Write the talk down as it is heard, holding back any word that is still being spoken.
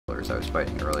powers I was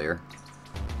fighting earlier.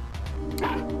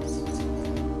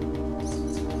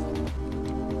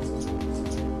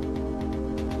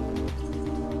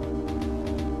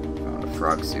 Found a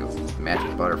frog suit.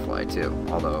 Magic butterfly too.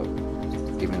 Although,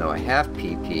 even though I have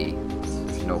PP,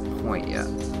 there's no point yet. I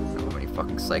don't have any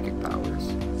fucking psychic powers.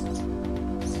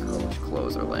 Which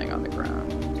clothes are laying on the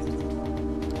ground.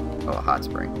 Oh, a hot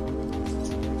spring.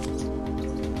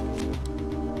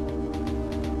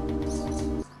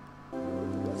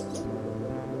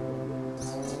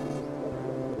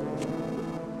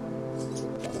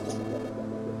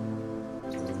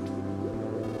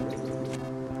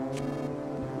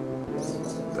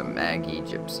 The Maggie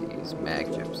Gypsies. Mag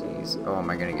Gypsies. Oh, am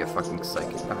I gonna get fucking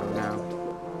psychic power now?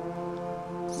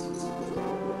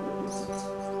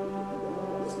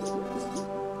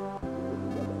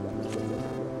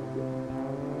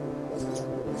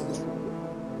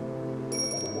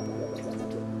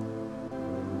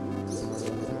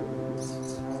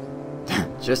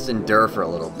 Just endure for a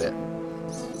little bit.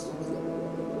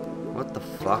 What the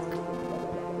fuck?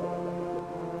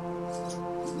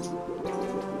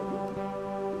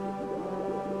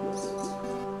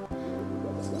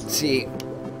 See,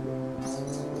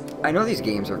 I know these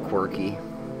games are quirky,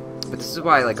 but this is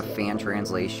why, like, a fan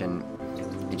translation,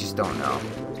 you just don't know.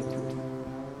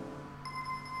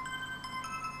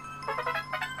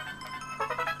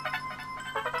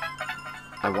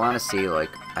 I want to see,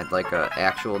 like, I'd like an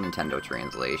actual Nintendo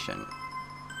translation.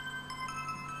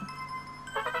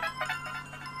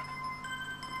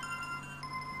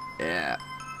 Yeah.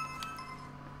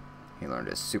 He learned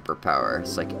his superpower,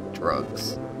 psychic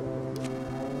drugs.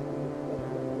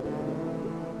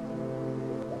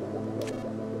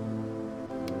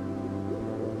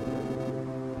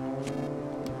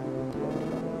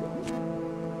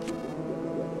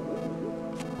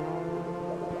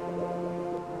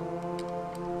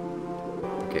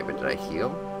 Okay, but did I heal?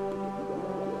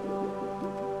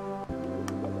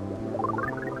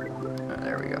 Oh,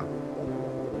 there we go.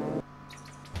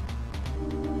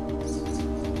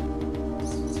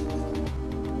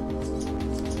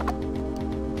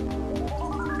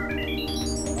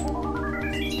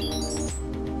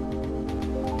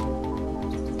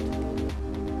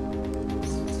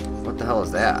 What the hell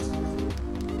is that?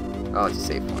 Oh, it's a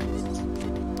save point.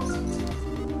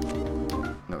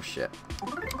 No shit.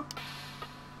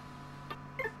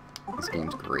 This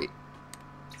game's great.